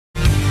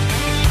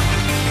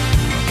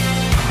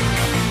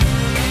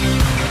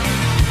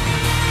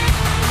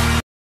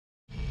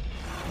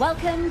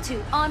Welcome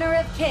to Honor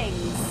of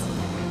Kings.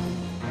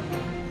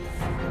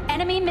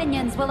 Enemy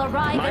minions will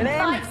arrive in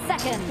 5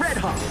 seconds. Red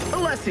Hawk,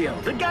 Alessio,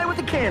 the guy with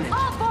the cannon.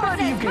 All forces, But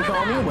you can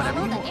call me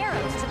whatever Follow you the want.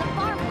 arrows to the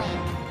farm lane.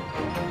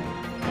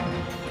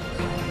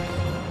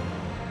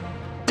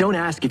 Don't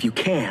ask if you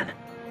can.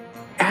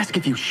 Ask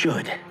if you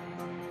should.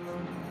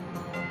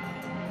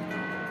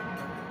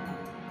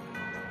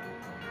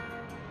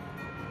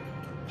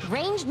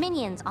 Ranged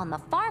minions on the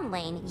farm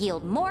lane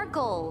yield more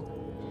gold.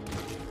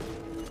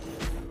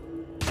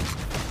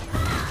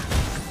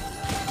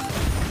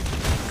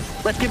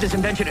 Let's give this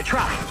invention a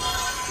try.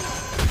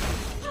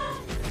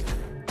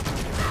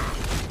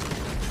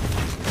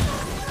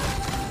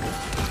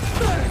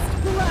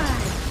 First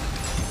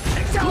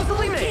blood.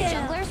 Exclusively made.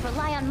 Junglers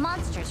rely on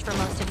monsters for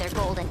most of their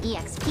gold and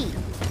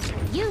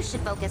EXP. You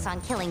should focus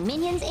on killing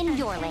minions in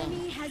your lane.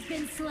 Enemy has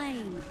been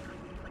slain.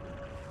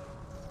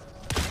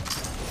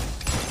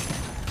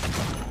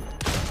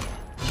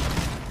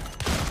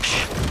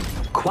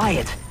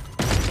 Quiet.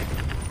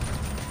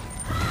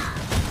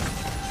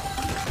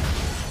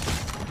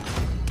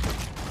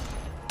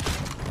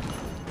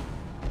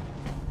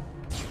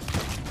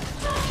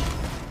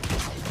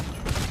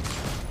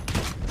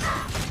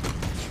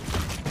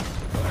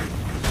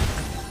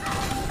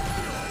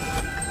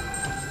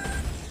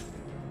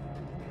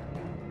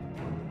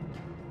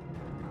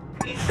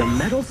 The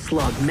metal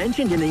slug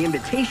mentioned in the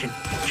invitation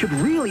should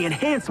really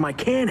enhance my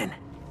cannon.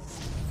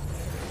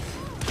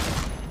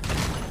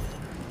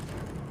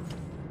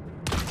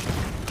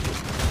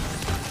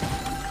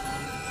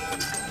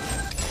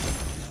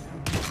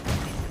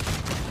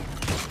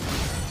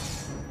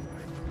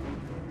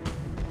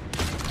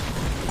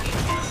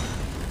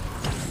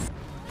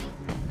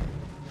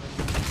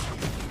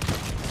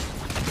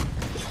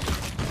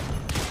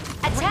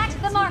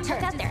 Attack the marker.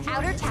 Took out their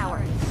outer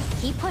tower.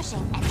 Keep pushing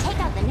and take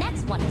out the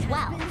next one as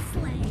well. Been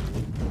slain.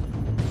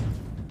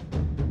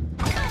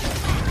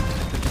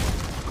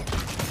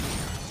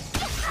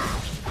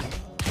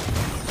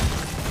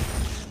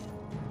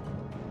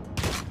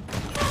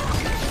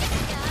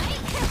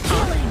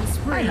 Killing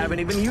spree. I haven't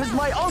even used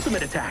my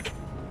ultimate attack.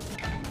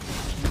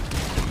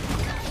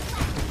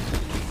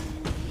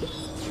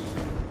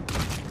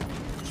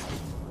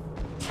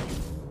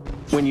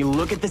 When you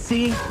look at the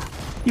sea,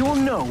 you will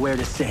know where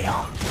to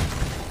sail.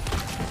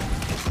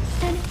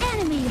 An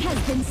enemy has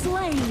been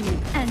slain.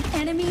 An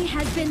enemy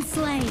has been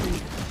slain.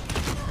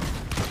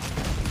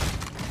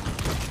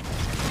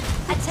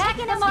 Attack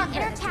the The marker.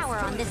 inner tower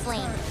on this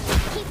lane.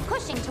 Keep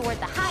pushing toward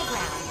the high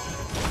ground.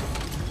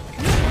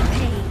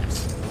 Rampage.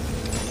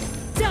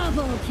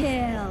 Double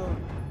kill.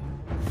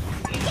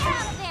 Get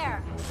out of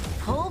there!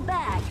 Pull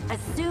back as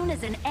soon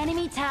as an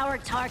enemy tower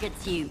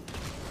targets you.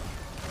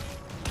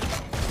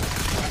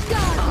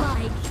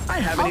 Godlike. I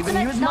haven't even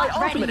Ultimate's used my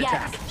not ready ultimate yet.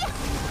 attack.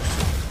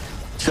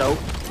 So,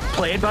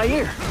 play it by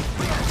ear.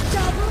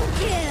 Double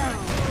kill.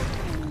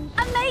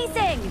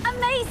 Amazing!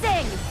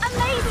 Amazing!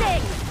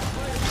 Amazing!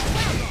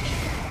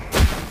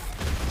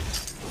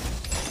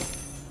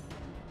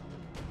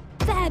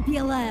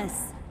 Fabulous!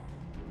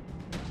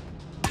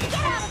 Get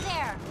out of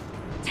there!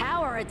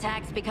 Tower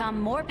attacks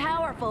become more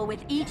powerful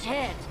with each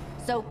hit,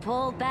 so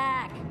pull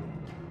back.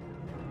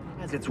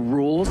 Has its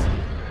rules,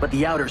 but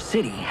the outer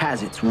city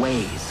has its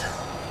ways.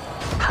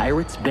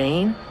 Pirate's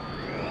Bane?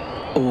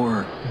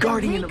 Or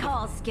Guardian The of...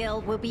 recall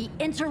skill will be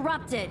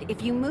interrupted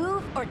if you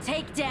move or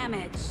take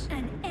damage.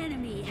 An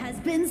enemy has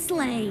been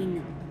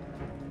slain.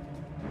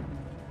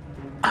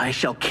 I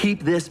shall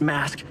keep this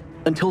mask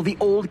until the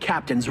old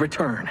captains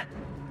return.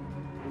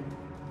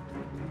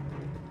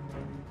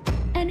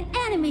 An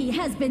enemy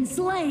has been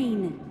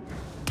slain.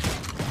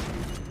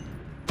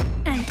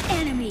 An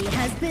enemy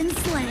has been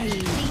slain.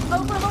 The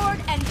Overlord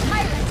and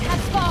Tyrant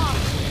have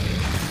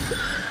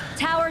fallen.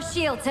 Tower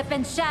shields have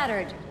been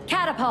shattered.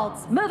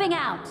 Catapults moving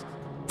out.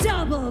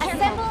 Double kill.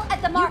 Assemble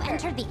at the You marker.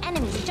 entered the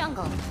enemy's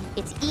jungle.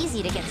 It's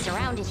easy to get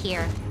surrounded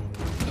here.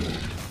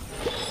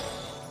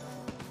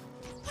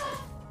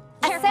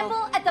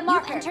 Assemble at the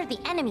marker. You entered the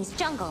enemy's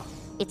jungle.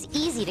 It's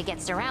easy to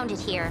get surrounded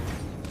here.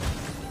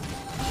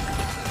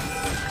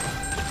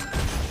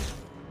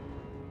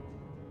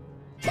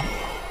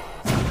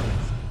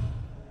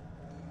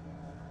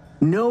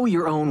 Know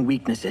your own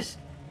weaknesses,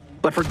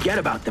 but forget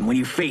about them when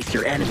you face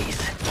your enemies.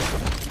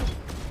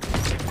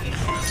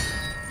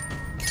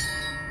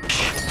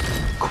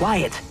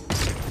 Quiet.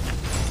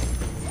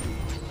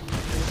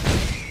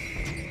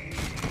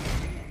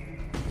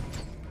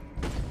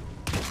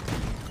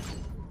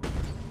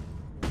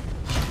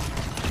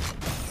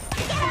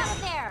 Get out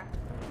of there!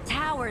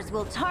 Towers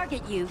will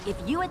target you if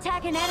you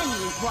attack an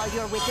enemy while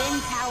you're within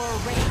tower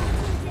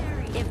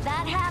range. If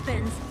that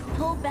happens,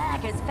 pull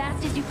back as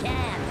fast as you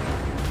can.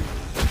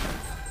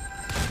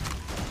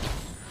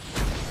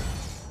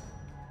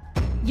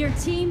 Your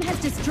team has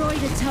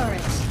destroyed a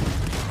turret.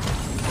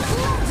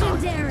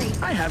 Legendary!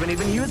 I haven't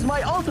even used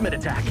my ultimate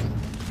attack.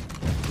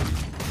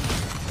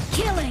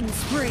 Killing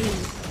spree!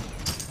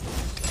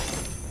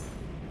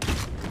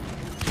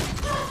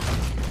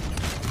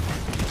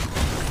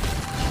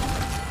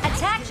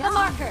 Attack the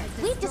marker.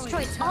 We've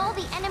destroyed all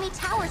the enemy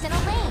towers in a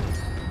lane.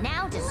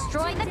 Now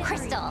destroy the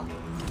crystal.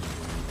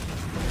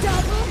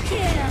 Double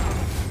kill!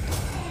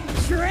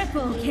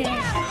 Triple kill! Get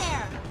out of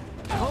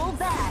there! Pull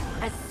back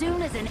as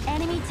soon as an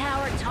enemy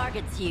tower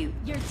targets you.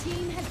 Your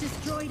team has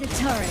destroyed a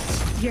turret.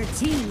 Your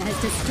team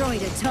has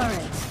destroyed a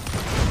turret.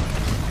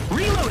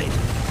 Reloading!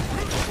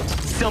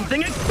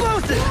 Something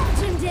explosive!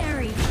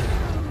 Legendary!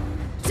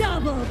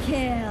 Double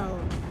kill!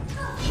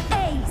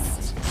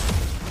 Aced!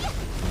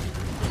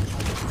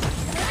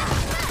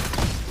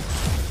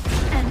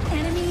 An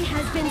enemy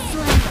has been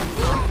slain.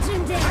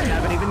 Legendary! I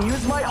haven't even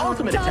used my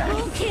ultimate attack!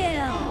 Double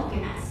kill!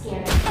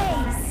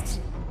 Aced!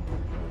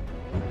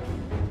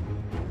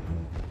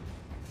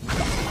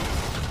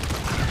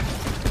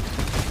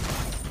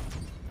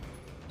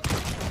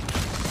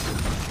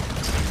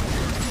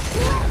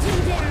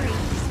 Legendary!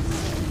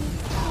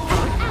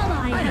 An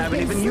ally I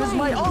haven't even used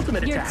my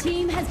ultimate Your attack!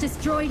 team has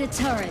destroyed a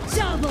turret.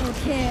 Double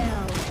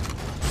kill!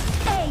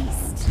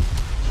 Aced!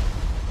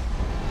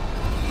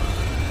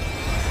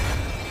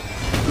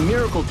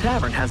 Miracle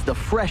Tavern has the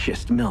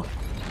freshest milk.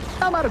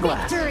 I'm out of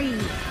glass. Victory!